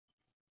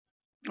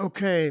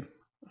Okay,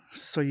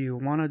 so you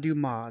want to do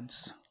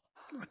mods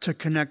to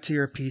connect to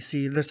your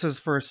PC. This is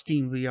for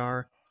Steam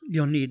VR.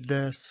 You'll need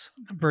this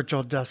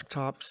virtual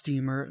desktop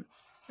steamer.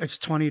 It's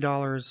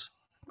 $20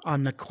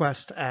 on the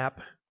Quest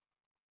app.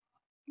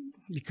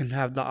 You can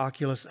have the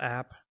Oculus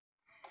app.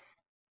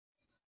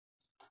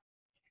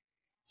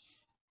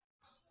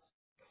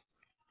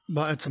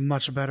 But it's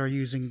much better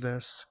using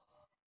this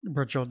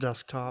virtual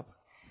desktop.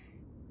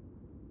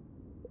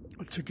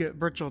 To get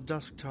virtual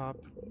desktop,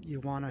 you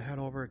want to head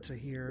over to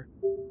here.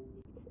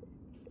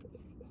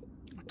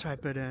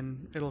 Type it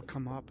in, it'll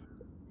come up.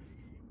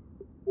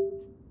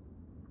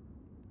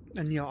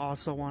 And you'll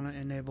also want to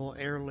enable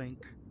AirLink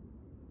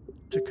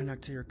to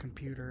connect to your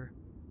computer.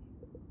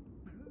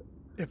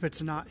 If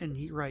it's not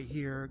in right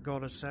here, go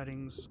to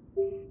settings,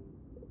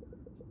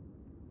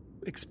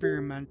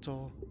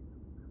 experimental,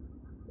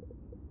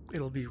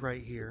 it'll be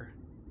right here.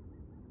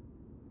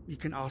 You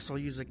can also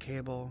use a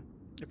cable.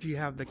 If you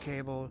have the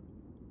cable,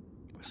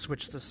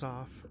 switch to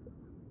suff.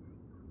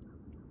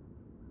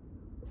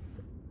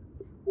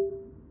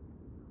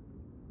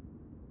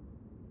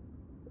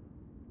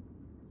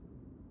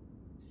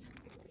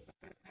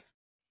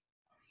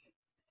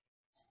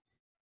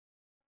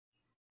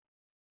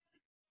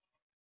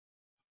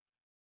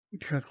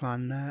 Click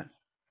on that.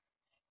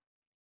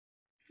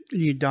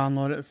 You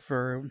download it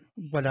for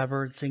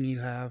whatever thing you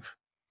have.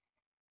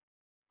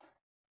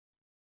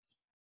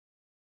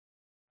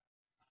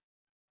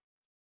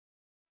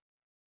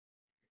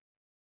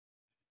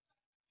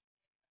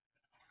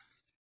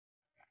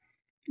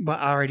 But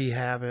I already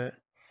have it.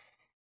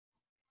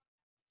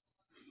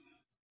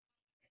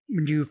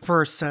 When you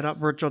first set up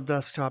virtual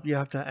desktop, you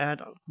have to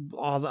add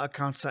all the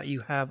accounts that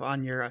you have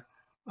on your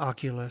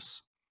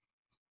Oculus.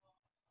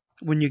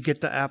 When you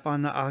get the app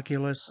on the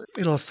Oculus,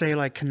 it'll say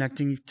like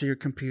connecting to your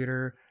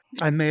computer.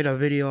 I made a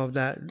video of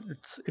that.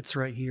 It's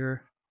right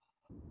here.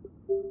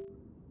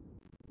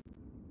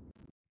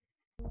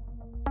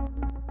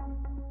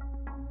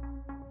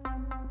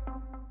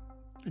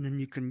 And then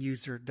you can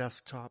use your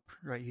desktop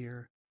right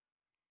here.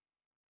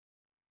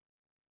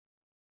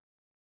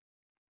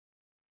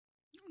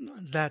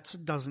 That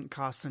doesn't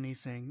cost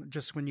anything.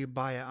 Just when you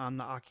buy it on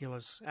the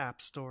Oculus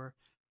App Store,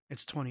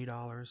 it's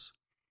 $20.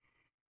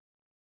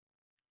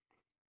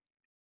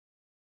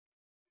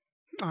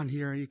 On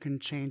here, you can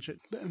change it,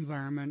 the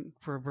environment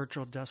for a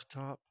virtual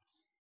desktop.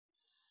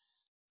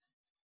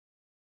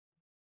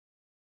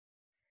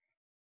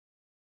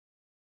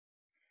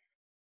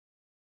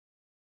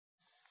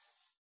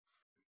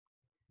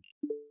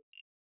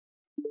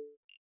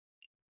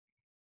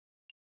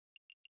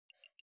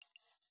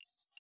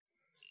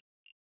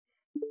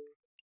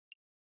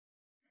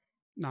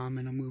 Now I'm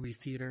in a movie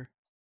theater.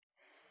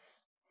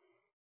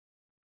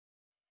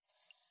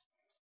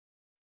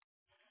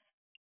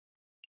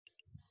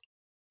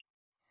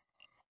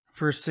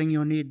 First thing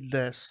you'll need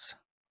this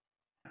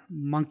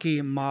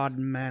Monkey Mod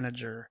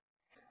Manager.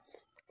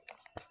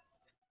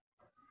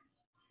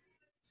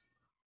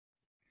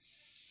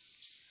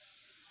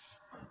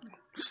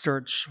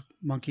 Search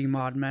Monkey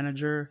Mod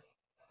Manager.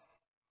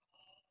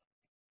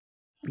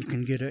 You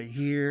can get it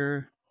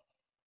here.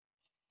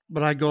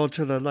 But I go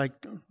to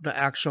the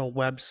actual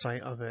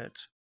website of it.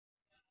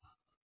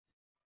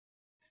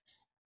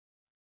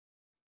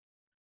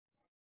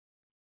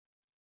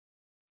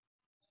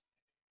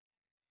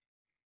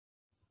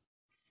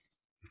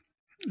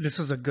 This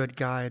is a good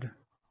guide.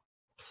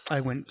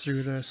 I went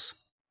through this.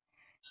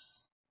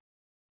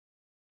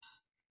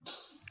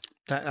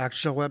 That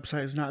actual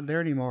website is not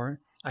there anymore.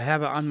 I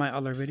have it on my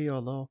other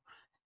video though.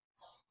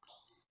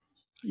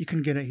 You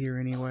can get it here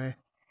anyway.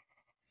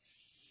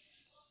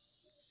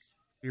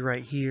 Be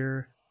right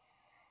here.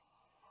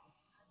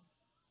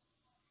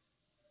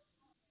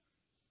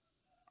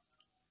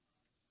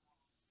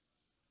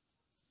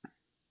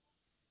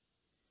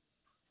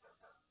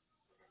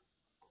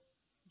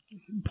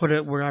 Put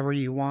it wherever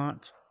you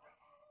want.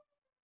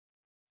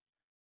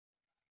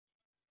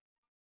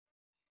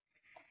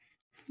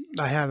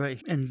 I have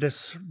it in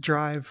this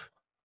drive.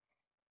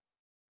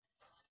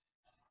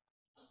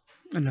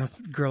 Enough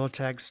Gorilla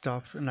Tag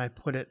stuff, and I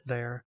put it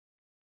there.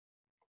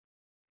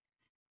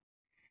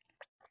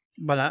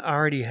 But I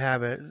already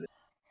have it,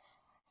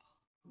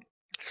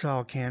 so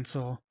I'll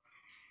cancel.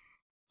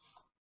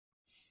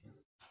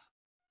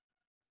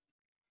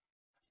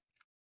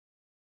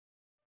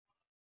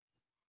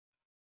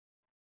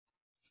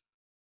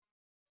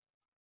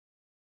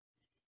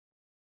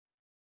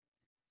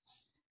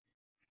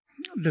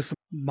 This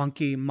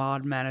Monkey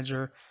Mod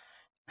Manager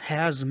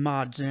has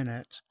mods in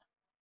it.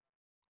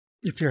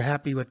 If you're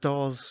happy with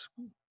those,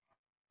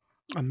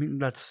 I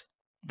mean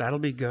that'll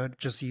be good.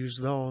 Just use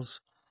those.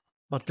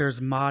 But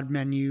there's mod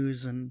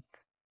menus and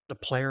the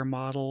player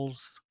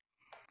models,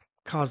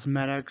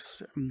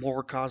 cosmetics,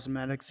 more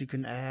cosmetics you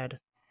can add.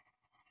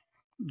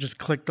 Just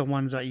click the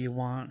ones that you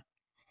want.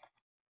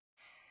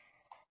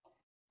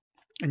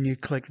 And you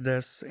click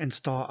this,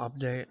 install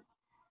update.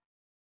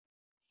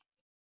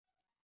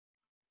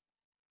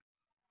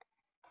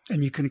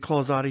 And you can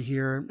close out of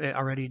here. It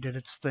already did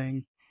its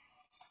thing.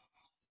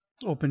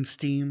 Open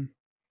Steam.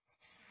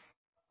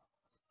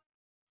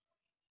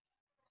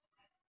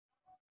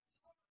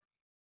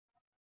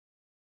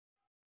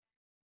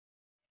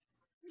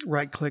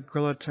 Right click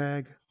Gorilla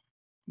Tag,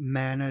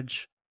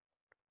 Manage,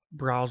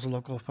 Browse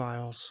Local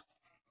Files.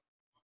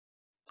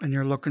 And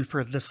you're looking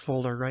for this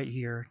folder right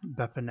here,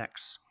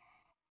 BepInEx.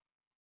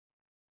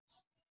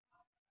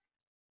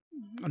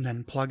 And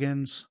then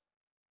plugins.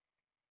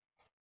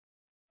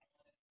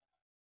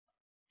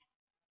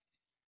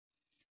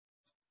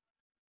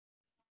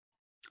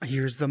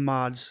 Here's the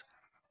mods.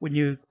 When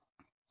you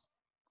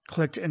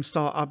clicked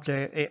install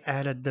update, it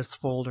added this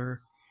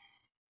folder.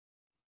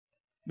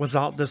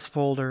 Without this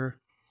folder,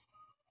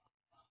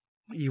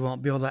 you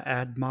won't be able to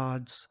add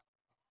mods.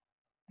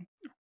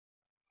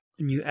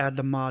 And you add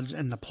the mods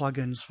in the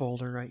plugins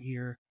folder right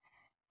here.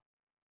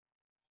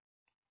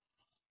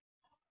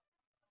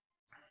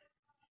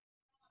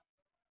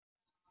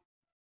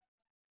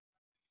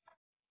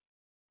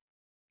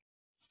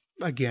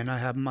 Again, I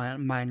have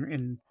mine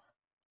in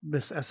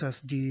this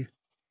SSD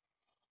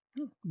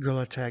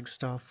Gorilla Tag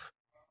stuff.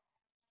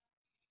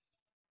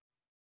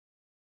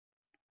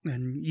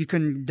 And you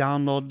can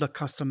download the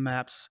custom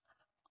maps.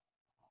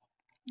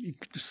 You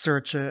can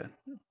search it,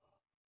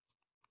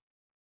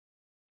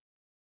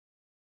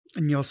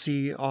 and you'll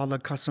see all the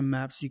custom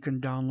maps you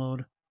can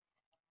download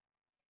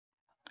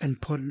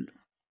and put in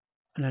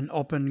an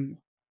open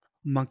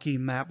Monkey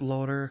map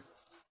loader.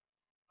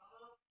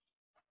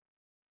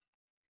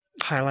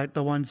 Highlight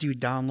the ones you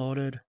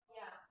downloaded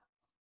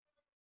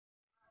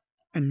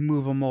and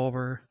move them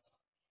over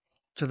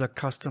to the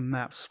custom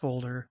maps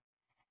folder.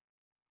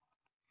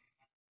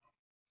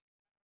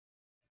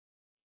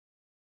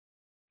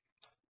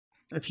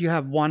 If you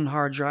have one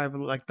hard drive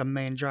like the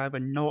main drive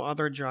and no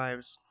other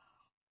drives,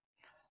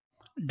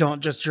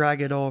 don't just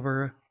drag it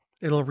over.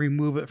 It'll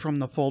remove it from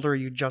the folder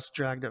you just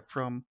dragged it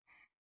from.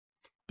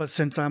 But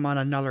since I'm on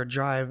another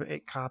drive,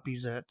 it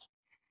copies it.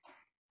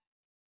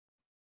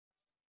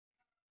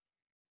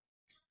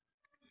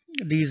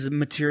 These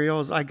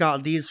materials, I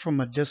got these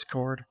from a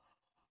Discord.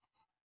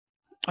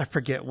 I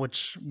forget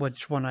which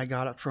one I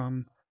got it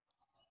from.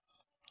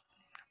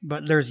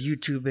 But there's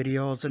YouTube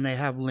videos and they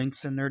have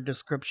links in their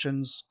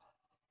descriptions.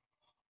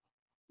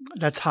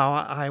 That's how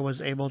I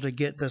was able to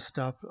get this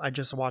stuff. I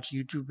just watch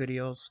YouTube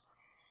videos.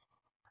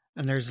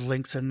 And there's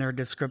links in their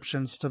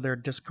descriptions to their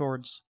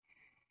Discords.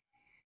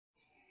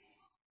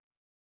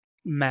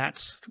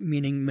 Mats,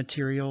 meaning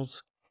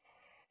materials.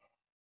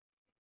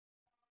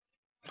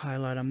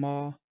 Highlight them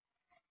all.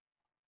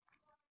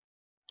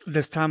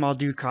 This time I'll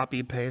do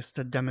copy paste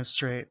to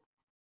demonstrate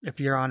if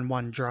you're on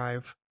one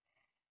drive.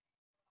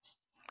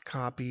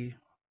 Copy.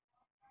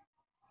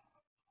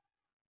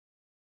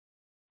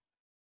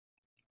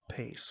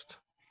 Paste.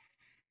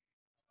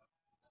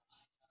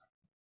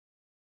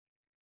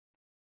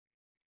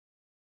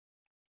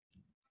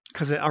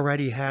 Because it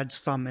already had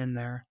some in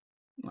there.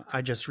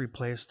 I just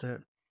replaced it.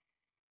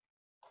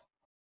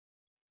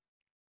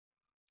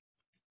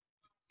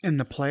 In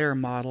the player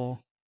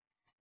model,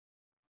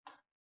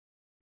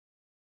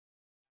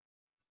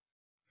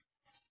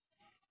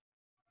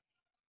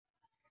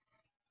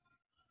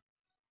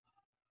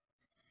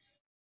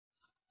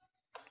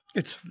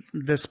 it's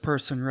this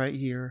person right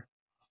here.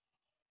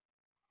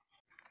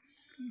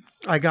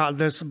 I got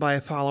this by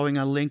following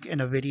a link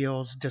in a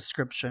video's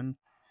description.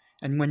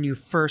 And when you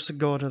first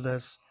go to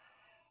this,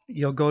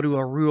 you'll go to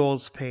a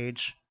rules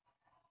page,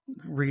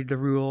 read the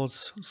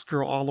rules,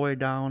 scroll all the way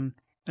down,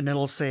 and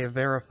it'll say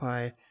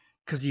verify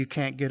because you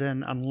can't get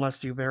in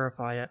unless you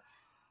verify it.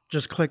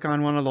 Just click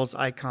on one of those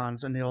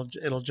icons and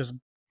it'll just,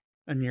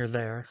 and you're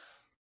there.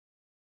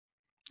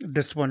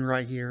 This one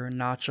right here,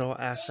 Nacho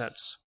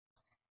Assets.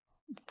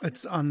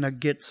 It's on the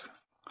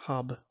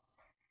GitHub.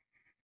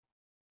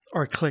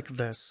 Or click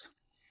this.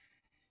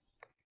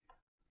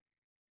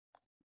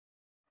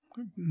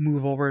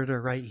 Move over to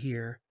right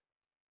here.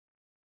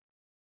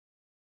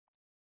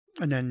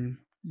 And then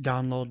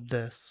download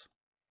this.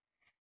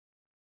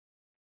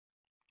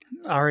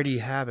 I already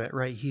have it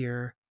right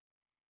here.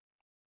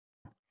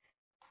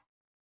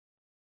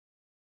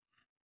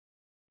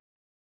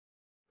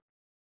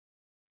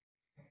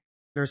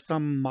 There's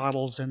some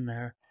models in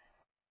there.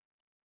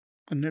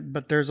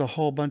 But there's a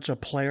whole bunch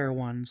of player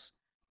ones,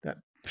 that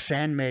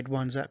fan-made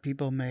ones that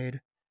people made.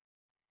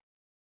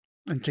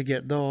 And to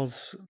get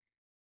those,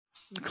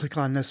 click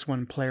on this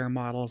one, player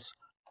models,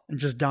 and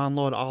just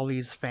download all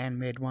these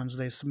fan-made ones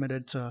they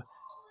submitted to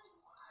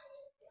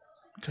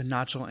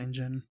Nacho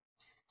Engine.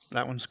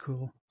 That one's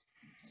cool.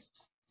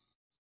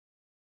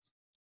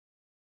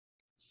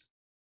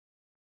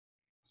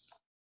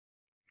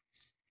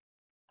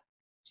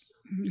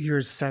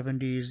 Here's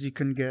 70s. You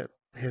can get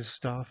his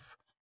stuff.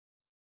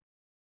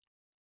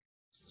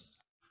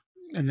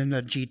 And then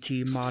the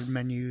GT mod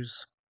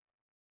menus.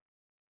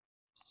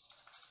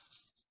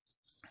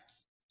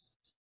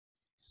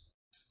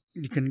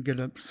 You can get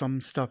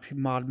some stuff,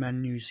 mod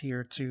menus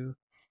here too.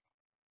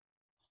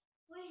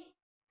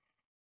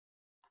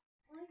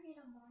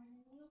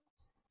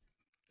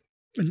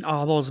 And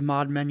all those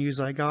mod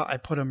menus I got, I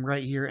put them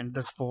right here in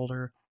this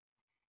folder.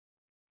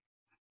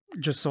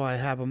 Just so I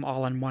have them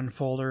all in one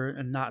folder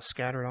and not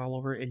scattered all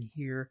over in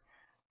here.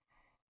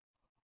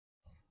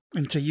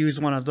 And to use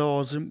one of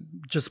those,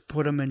 just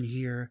put them in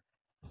here,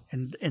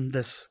 in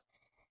this,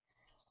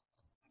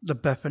 the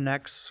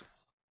Bephonex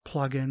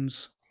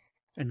plugins,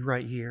 and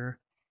right here.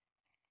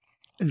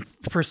 And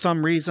for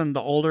some reason,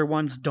 the older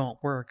ones don't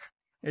work.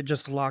 It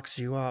just locks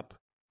you up.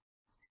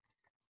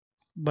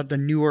 But the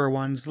newer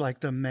ones, like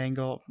the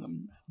Mango,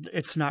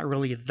 it's not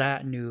really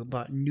that new,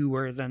 but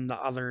newer than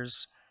the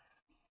others.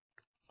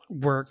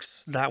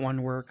 Works. That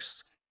one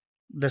works.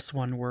 This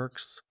one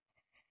works.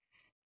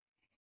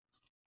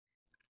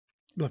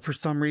 But for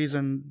some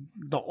reason,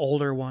 the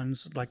older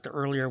ones, like the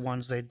earlier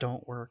ones, they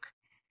don't work.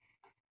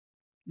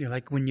 You know,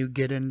 like when you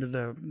get into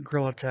the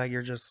Gorilla Tag,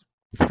 you're just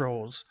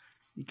froze.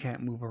 You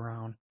can't move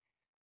around.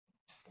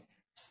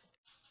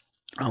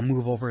 I'll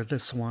move over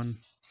this one.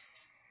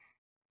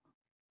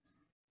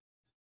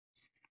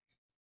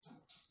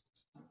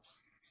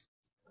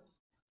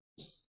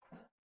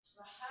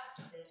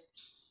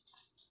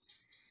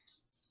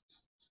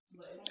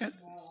 And,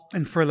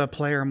 and for the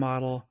player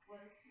model,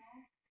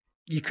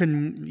 you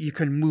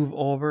can move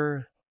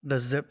over the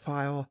zip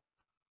file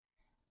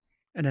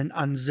and then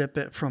unzip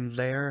it from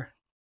there.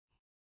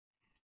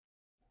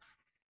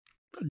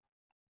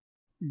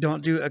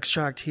 Don't do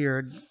extract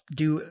here.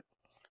 Do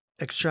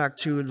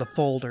extract to the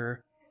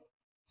folder,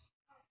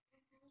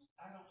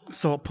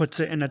 so it puts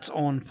it in its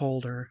own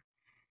folder.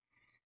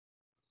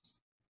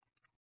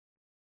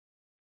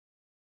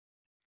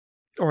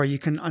 Or you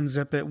can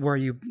unzip it where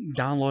you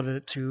downloaded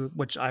it to,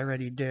 which I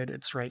already did.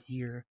 It's right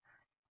here.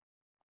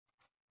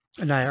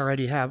 And I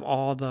already have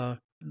all the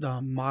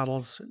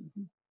models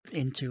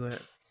into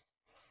it.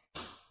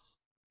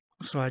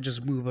 So I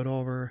just move it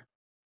over.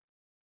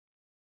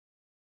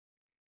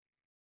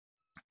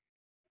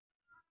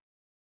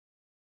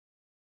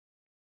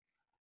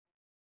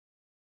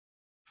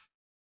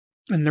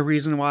 And the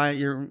reason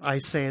why I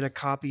say to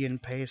copy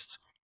and paste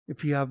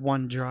if you have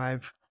one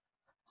drive,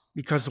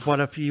 because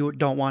what if you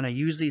don't want to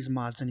use these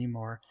mods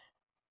anymore?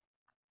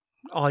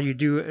 All you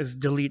do is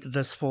delete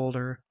this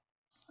folder.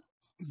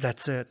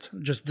 That's it.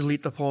 Just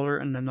delete the folder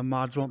and then the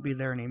mods won't be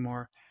there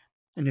anymore.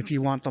 And if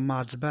you want the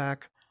mods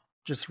back,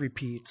 just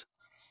repeat.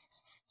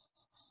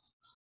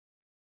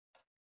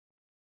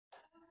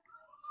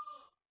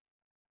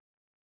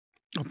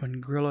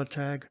 Open Gorilla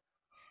Tag.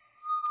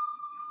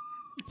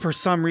 For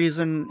some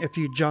reason, if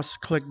you just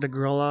click the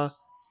Gorilla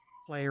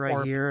play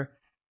right here,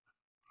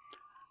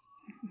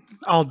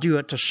 I'll do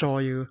it to show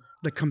you.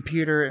 The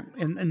computer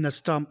in the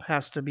stump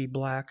has to be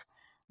black.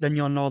 Then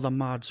you'll know the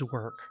mods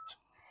work.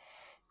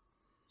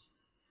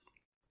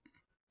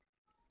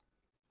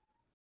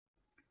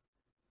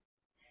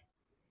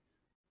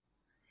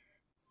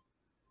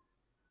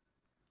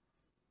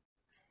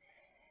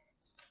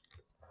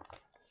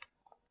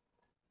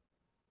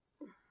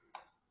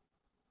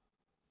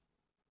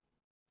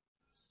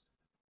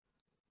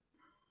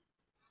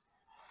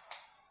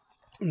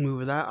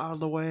 Move that out of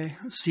the way.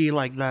 See,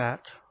 like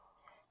that.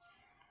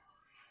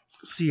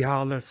 See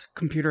how this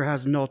computer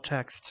has no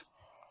text.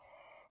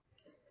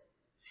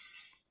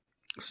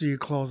 So you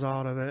close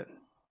out of it.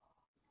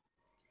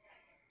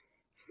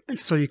 And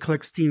so you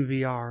click Steam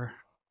VR.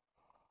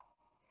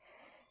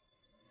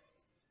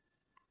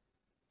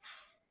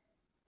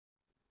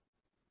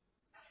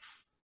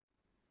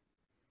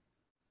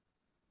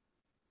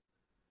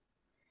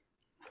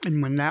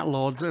 And when that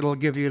loads, it'll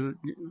give you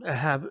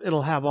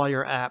it'll have all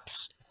your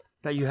apps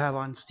that you have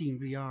on Steam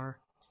VR.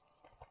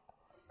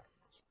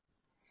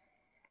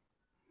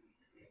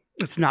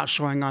 It's not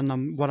showing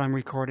on what I'm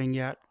recording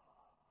yet.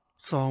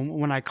 So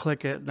when I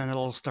click it, then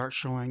it'll start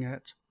showing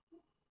it.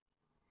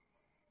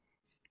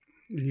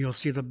 And you'll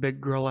see the big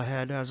grill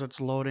ahead as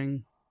it's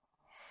loading.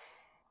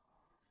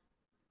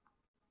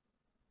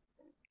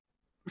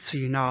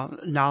 See,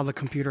 now the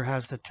computer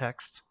has the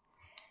text.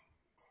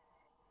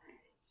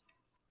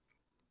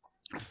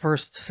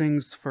 First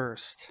things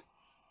first.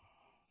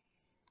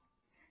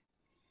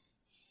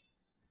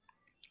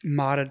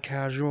 Modded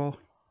casual.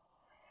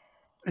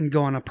 And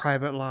go in a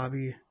private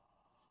lobby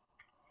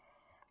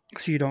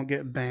so you don't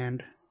get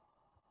banned.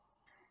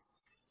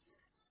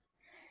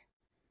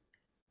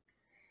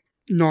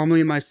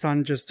 Normally my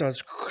son just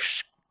does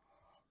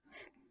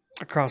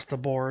across the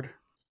board.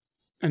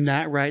 And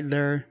that right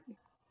there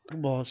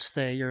will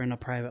say you're in a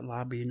private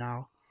lobby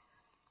now.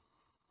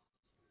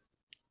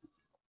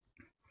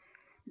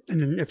 And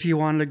then if you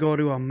wanted to go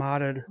to a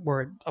modded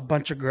where a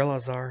bunch of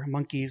gorillas are,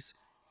 monkeys,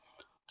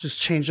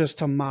 just change this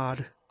to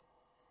mod.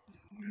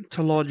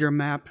 To load your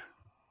map,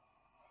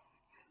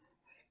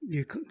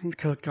 you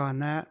click on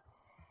that.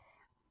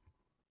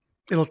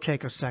 It'll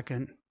take a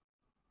second.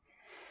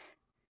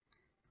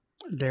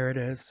 There it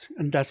is.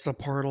 And that's the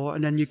portal.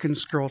 And then you can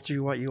scroll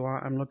through what you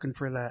want. I'm looking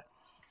for that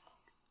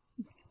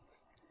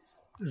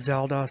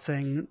Zelda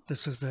thing.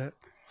 This is it.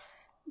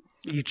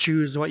 You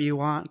choose what you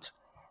want,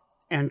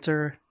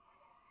 enter,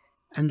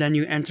 and then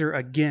you enter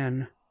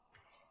again,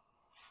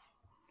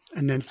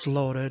 and then it's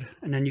loaded,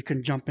 and then you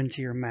can jump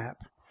into your map.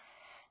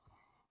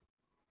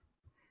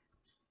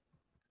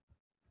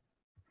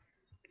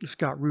 It's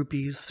got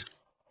rupees.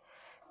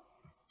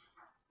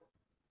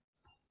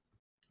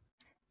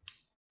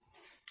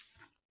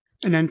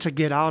 And then to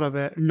get out of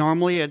it,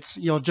 normally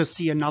you'll just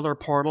see another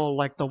portal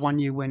like the one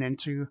you went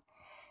into.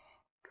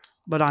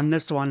 But on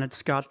this one,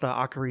 it's got the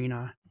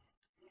ocarina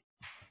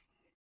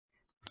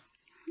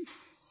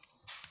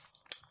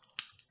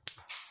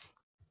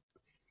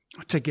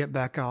to get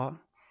back out.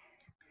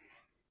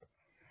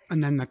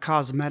 And then the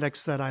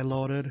cosmetics that I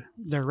loaded,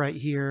 they're right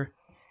here.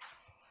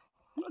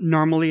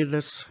 Normally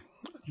this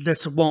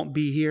won't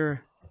be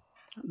here,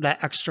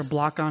 that extra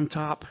block on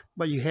top,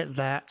 but you hit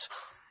that.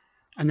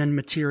 And then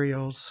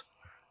materials.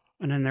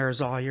 And then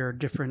there's all your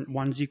different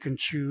ones you can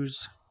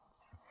choose.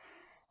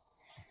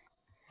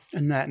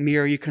 In that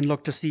mirror, you can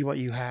look to see what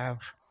you have.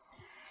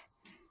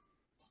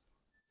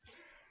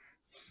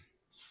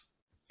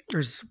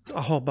 There's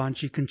a whole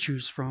bunch you can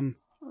choose from.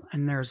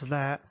 And there's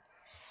that.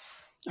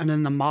 And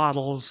then the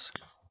models,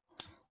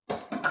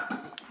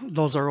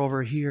 those are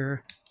over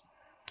here.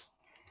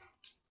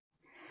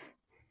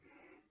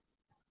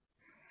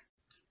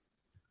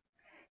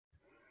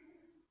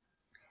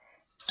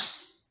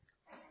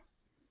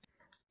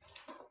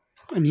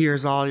 And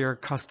here's all your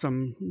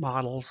custom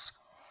models.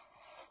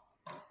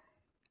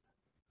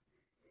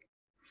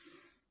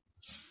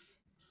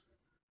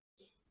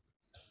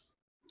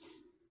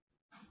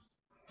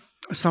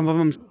 Some of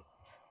them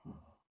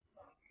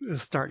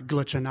start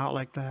glitching out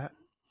like that.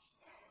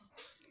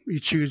 You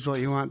choose what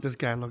you want. This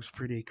guy looks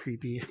pretty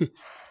creepy.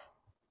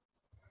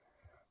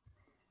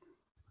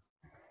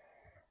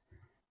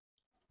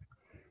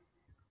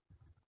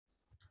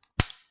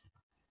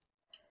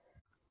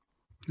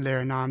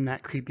 There, now I'm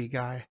that creepy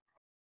guy.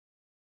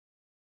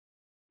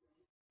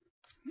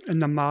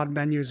 And the mod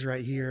menu's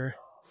right here.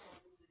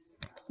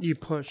 You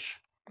push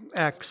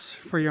X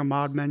for your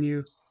mod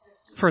menu.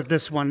 For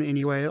this one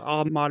anyway,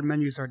 all mod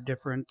menus are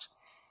different.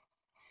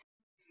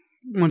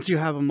 Once you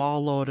have them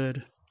all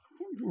loaded,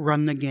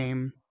 run the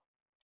game,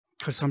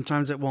 because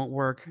sometimes it won't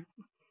work,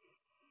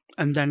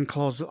 and then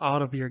close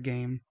out of your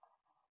game.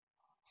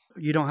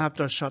 You don't have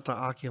to shut the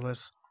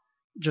Oculus,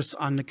 just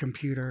on the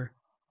computer.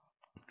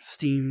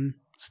 Steam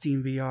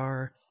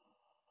VR,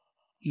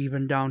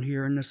 even down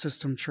here in the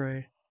system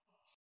tray.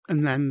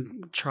 And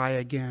then try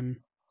again.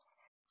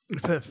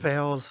 If it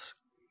fails,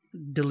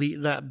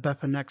 delete that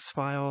BepInEx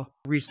file,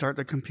 restart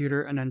the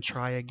computer, and then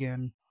try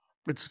again.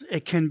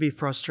 It can be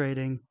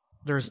frustrating.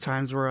 There's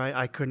times where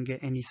I couldn't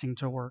get anything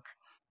to work.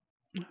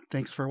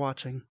 Thanks for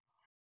watching.